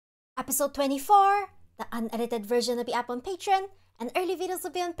Episode 24, the unedited version will be up on Patreon, and early videos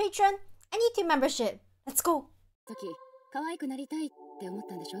will be on Patreon and YouTube membership. Let's go!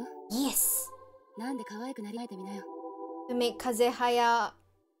 Yes! To make Kazehaya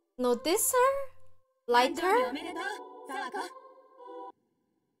notice her? Like her?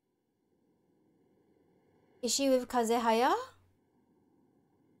 Is she with Kazehaya?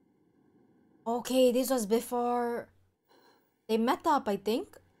 Okay, this was before they met up, I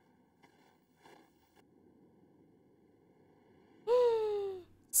think.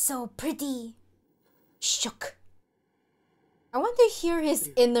 So pretty. Shook. I want to hear his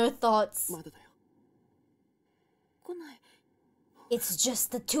inner thoughts. It's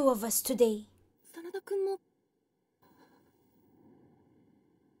just the two of us today.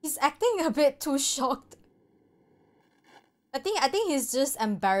 He's acting a bit too shocked. I think he's just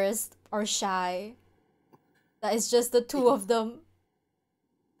embarrassed or shy. That it's just the two of them.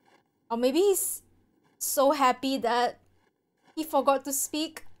 Or maybe he's so happy that he forgot to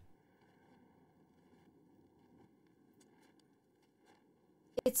speak.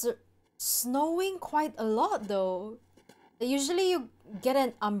 It's snowing quite a lot though. Usually you get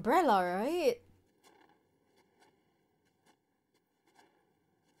an umbrella, right?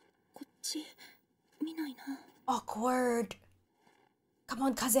 Awkward. Come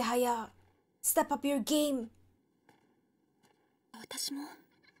on, Kazehaya. Step up your game.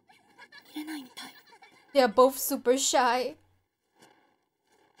 They are both super shy.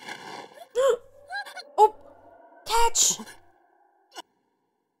 Oh! Catch!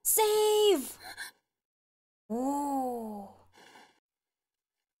 Save! Ooh.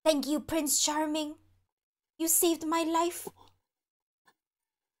 Thank you, Prince Charming. You saved my life.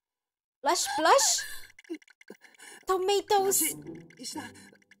 Blush, blush. Tomatoes.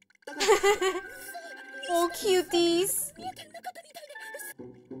 Oh, cuties.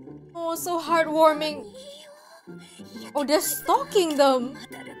 Oh, so heartwarming. Oh, they're stalking them.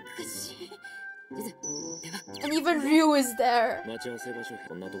 And even Ryu is there.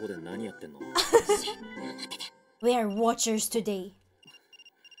 We are watchers today.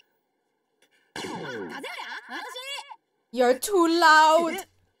 You're too loud.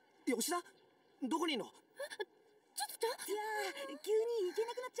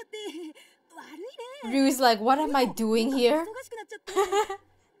 Ryu's like, what am I doing here?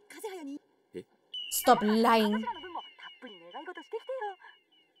 Stop lying.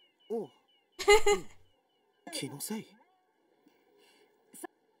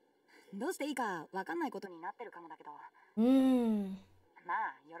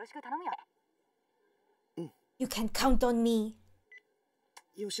 You can count on me.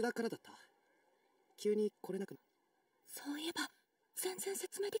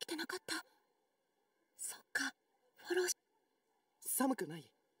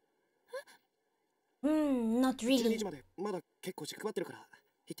 Not really.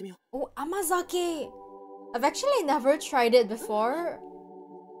 Oh, Amazake. I've actually never tried it before.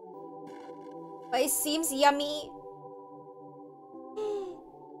 But it seems yummy.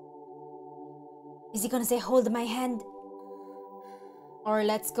 Is he gonna say, hold my hand? Or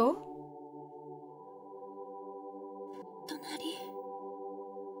let's go?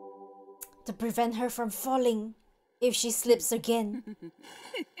 To prevent her from falling if she slips again.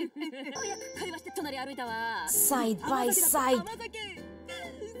 Side by side.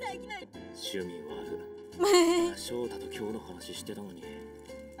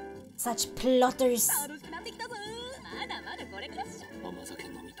 Such plotters.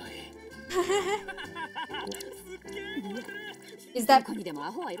 Is that...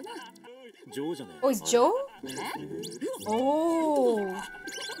 Oh, it's Joe? Oh. Oh.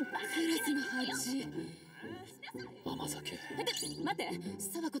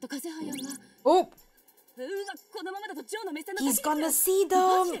 He's gonna see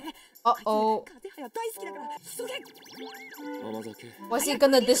them. Uh-oh. Was he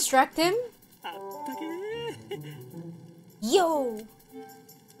gonna distract him? Yo.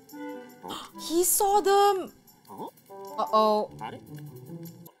 He saw them. Uh-oh.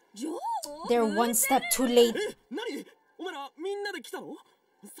 They're one step too late.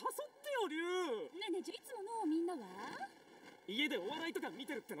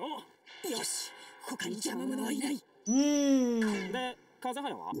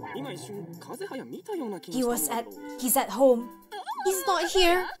 He's at home. He's not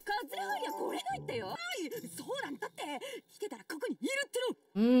here.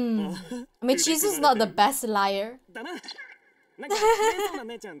 I mean, Chizu's not the best liar.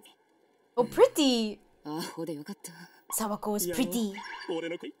 Oh, pretty. Sawako is pretty.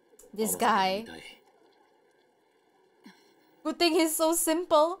 This guy. Good thing he's so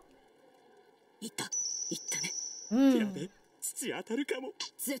simple. いったね。やべ、土当たるかも。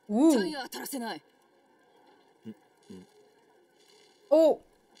絶対当たらせない。お、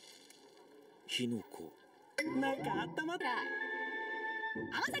火の粉。なんか温まった。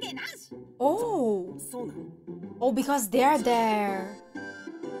甘酒なし。oh, そうなの。 oh, because they're there.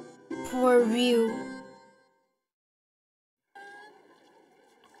 Poor Ryu. 甘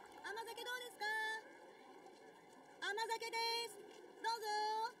酒どうですか？甘酒です。どう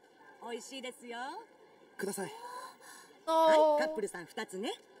ぞ。美味しいですよ。ください。はい、 Oh, カップルさん2つ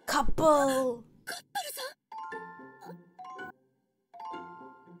ね。 couple. カップルさん。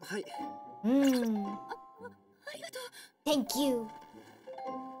はい。ありがとう。 Thank you.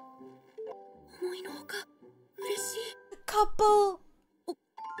 思いのほか嬉しい。 Couple. おこ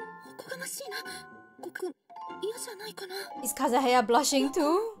がましいな。ごくん嫌じゃないかな。 Is Kazuhaya blushing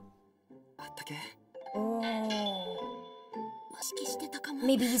too? あったけ。 Oh, 意識してたかも。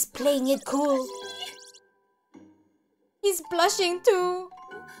 maybe he's playing it cool. He's blushing too.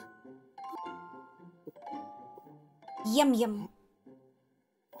 Yum yum.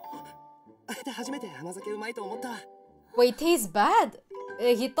 あれで初めて甘酒うまいと思った。 Wait, tastes bad.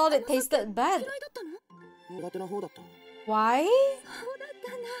 He thought it tasted bad. 嫌いだったの？苦手な方だった。 Why? そうだっ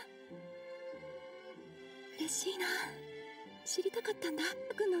たんだ。嬉しいな。知りたかったんだ。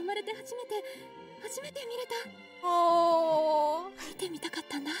くんの生まれて初めて見れた。 Oh. 見てみたかっ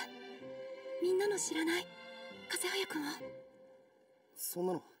たんだ。みんなの知らない風早くんを。そん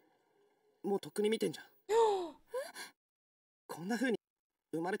なのもうとっくに見てんじゃん。こんな風に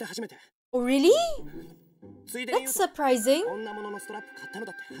生まれて初めて。 Oh, really? ついでに言う That's と、 surprising. 女物のストラップ買ったの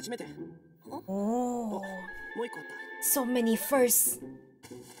だって初めて。 Oh, もう一個あっ so many firsts.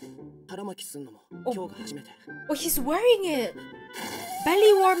 た。腹巻きすんのも今日が初めて。 Oh, he's wearing it.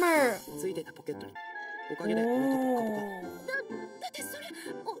 Belly warmer. ついてたポケットにおかげで元ポッカポカ。 Oh, だってそれ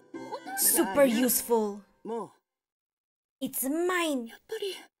女 super useful. もう It's mine. やっぱ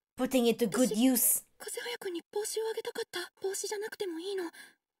り Putting it to good use. 風早くんに帽子をあげたかった。帽子じゃなくてもいいの。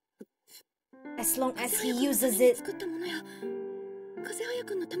 As long as 風 he 早くんのた uses めに it. 作ったものや。風早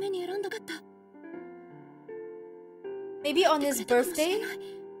くんのために選んだかった。 Maybe on his くれたかもし birthday? れない。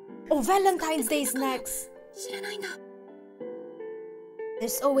 Oh, Valentine's Day's next. 知らないんだ。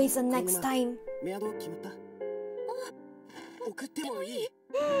 There's always a next time. メアド決まった？送ってもいい？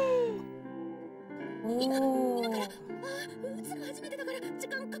 Oh. 打つの初めてだから時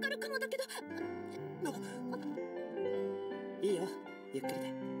間かかるかもだけど。いいよ、ゆっくり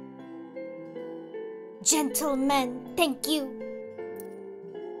で。 Gentlemen, thank you.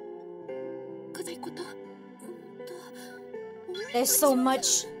 風いこと。There's so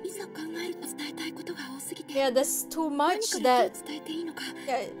much. いざ考えると伝えたいことが多すぎて。 Yeah, there's too 何 much からど that う伝えていいのか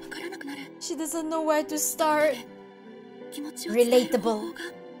yeah, わからなくなる。 she doesn't know where to start. 気持ちを伝える方法 Relatable. が。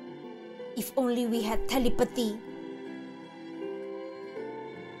 If only we had telepathy.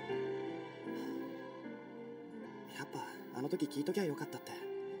 やっぱあの時聞いときゃよかったって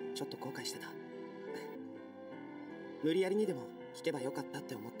ちょっと後悔してた。無理やりにでも聞けばよかったっ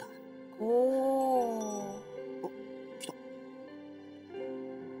て思った。 Oh. お、来た。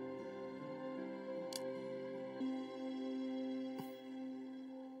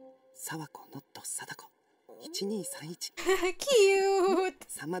沢子ノット貞子1231。 Cute.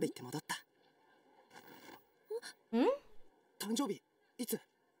 3まで行って戻った。 Hmm? 誕生日いつ？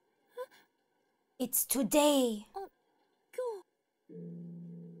 It's today. 今日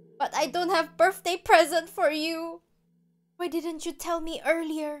But I don't have birthday present for you. Why didn't you tell me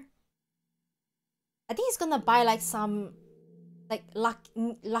earlier? I think he's gonna buy like some like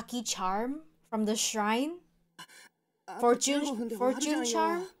lucky charm from the shrine. あと Fortune 15分で終わるじゃん fortune よ。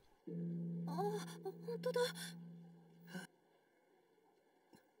 charm. 本当だ。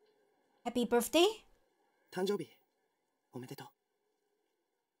 Happy birthday. 誕生日おめでと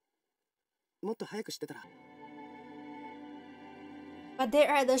う。もっと早く知ってたら。 But they're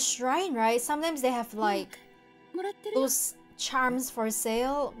at the shrine, right? Sometimes they have like もらってるよ。 those charms for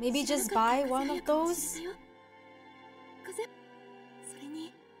sale. Maybe just buy one of those. 風、それ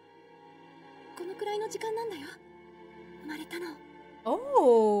にこのくらいの時間なんだよ。生まれたの。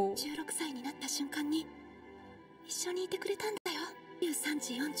 Oh. 16歳になった瞬間に一緒にいてくれたんだよ。13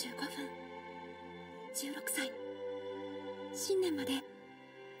時45分。16歳。新年まで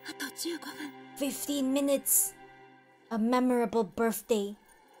あと15分。 15 minutes. A memorable birthday.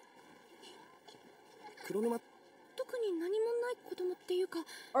 黒沼。特に何もない子供っていうか、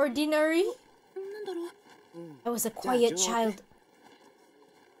 Ordinary? なんだろう。I was a quiet child.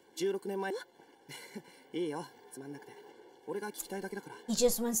 16年前。いいよ、つまんなくて。俺が聞きたいだけだから。 He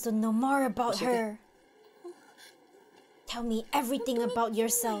just wants to know more about her. Tell me everything about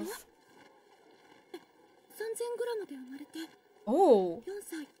yourself. 3000g で生まれて Oh, 4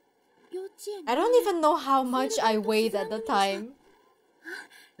歳幼稚園 I don't even know how much I weighed at the time.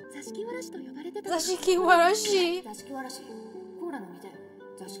 座敷わらしと呼ばれてた Zashikiwarashi. 座敷わらしコーラの実で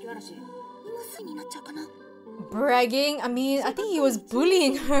座敷わらし今すぐになっちゃうかな Bragging? I mean, I think he was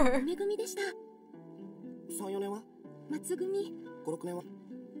bullying her. 梅組でした3、4年は松組5、6年は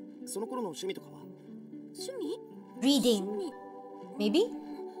その頃の趣味とかは趣味 Reading. 趣味 Maybe?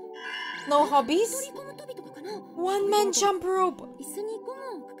 No 取 hobbies? り込む跳びとかかな One man jump rope. 椅子にゴ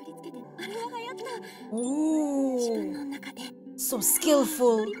ムをくくりつけてあれは流行った自 Ooh, 分の中で so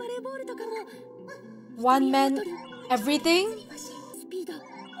skillful. バレーボールとかも One man, everything? スピード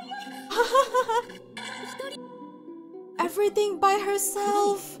Everything by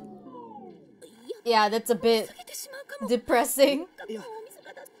herself. Yeah, that's a bit 下げてしまうかも depressing. いやお水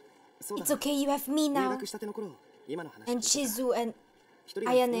がだそうだ It's okay, you have me 入 now. 学したての頃今の話 And 聞いてた Shizu and 一人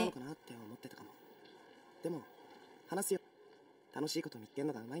が必要なのかなって思ってたかもでも話すよ楽しいこと見つける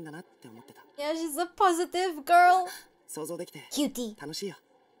のがうまいんだなって思ってた yeah, she's a positive girl. 想像できて Cutie. 楽しいよ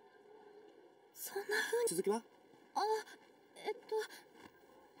そんな風に続きは12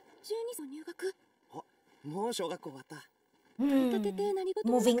歳入学もう小学校終わった Hmm. 立てて何事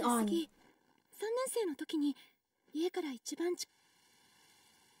もなく Moving 過 on. ぎ3年生の時に家から一番15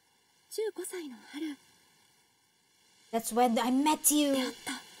歳の春 That's when I met you. 出会っ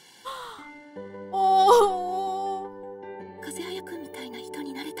た Oh. 風早くんみたいな人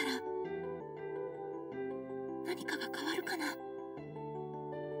になれたら何かが変わるかな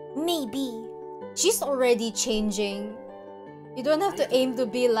Maybe. She's already changing. You don't have to aim to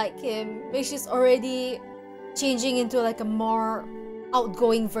be like him. But she's already changing into like a more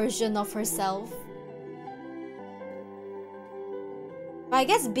outgoing version of herself. But I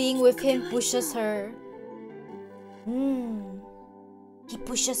guess being with him pushes her. He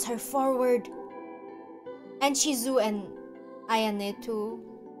pushes her forward. And Shizu and Ayane too.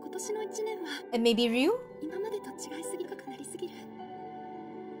 今年の1年は And maybe Ryu? 今までと違いすぎかくなりすぎる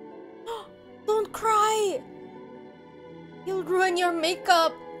Don't cry! You'll ruin your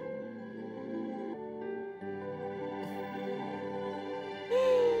makeup.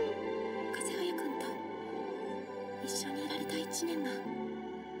風早くんと一緒にいられた1年が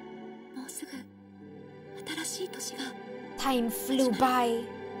もうすぐ新しい年が Time flew by.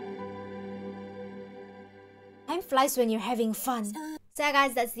 Time flies when you're having fun. So yeah,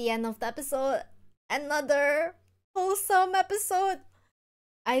 guys, that's the end of the episode. Another wholesome episode.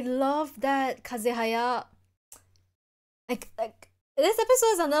 I love that Kazehaya. Like this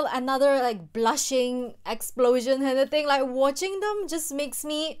episode is another like blushing explosion kind of thing. Like watching them just makes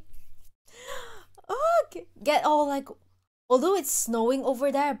me get all like, although it's snowing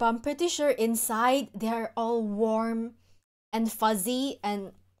over there, but I'm pretty sure inside they're all warm and fuzzy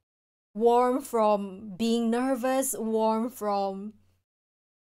and warm from being nervous, warm from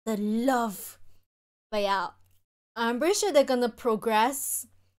the love. But yeah, I'm pretty sure they're gonna progress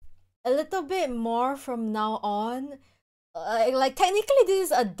a little bit more from now on. Like technically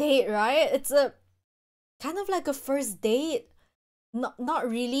this is a date, right? It's a kind of like a first date. Not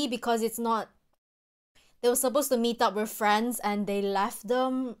really, because it's not, they were supposed to meet up with friends and they left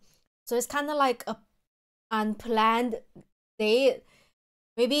them. So it's kind of like a unplanned date.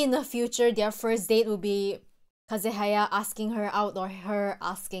 Maybe in the future their first date will be Kazehaya asking her out or her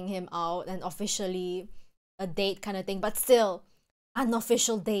asking him out, and officially a date kind of thing, but still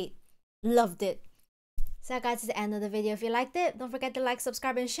unofficial date. Loved it. So guys, this is the end of the video. If you liked it, don't forget to like,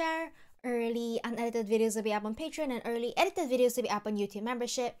 subscribe, and share. Early unedited videos will be up on Patreon, and early edited videos will be up on YouTube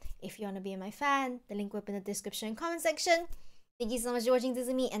membership. If you want to be my fan, the link will be in the description and comment section. Thank you so much for watching. This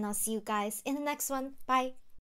is me, and I'll see you guys in the next one. Bye.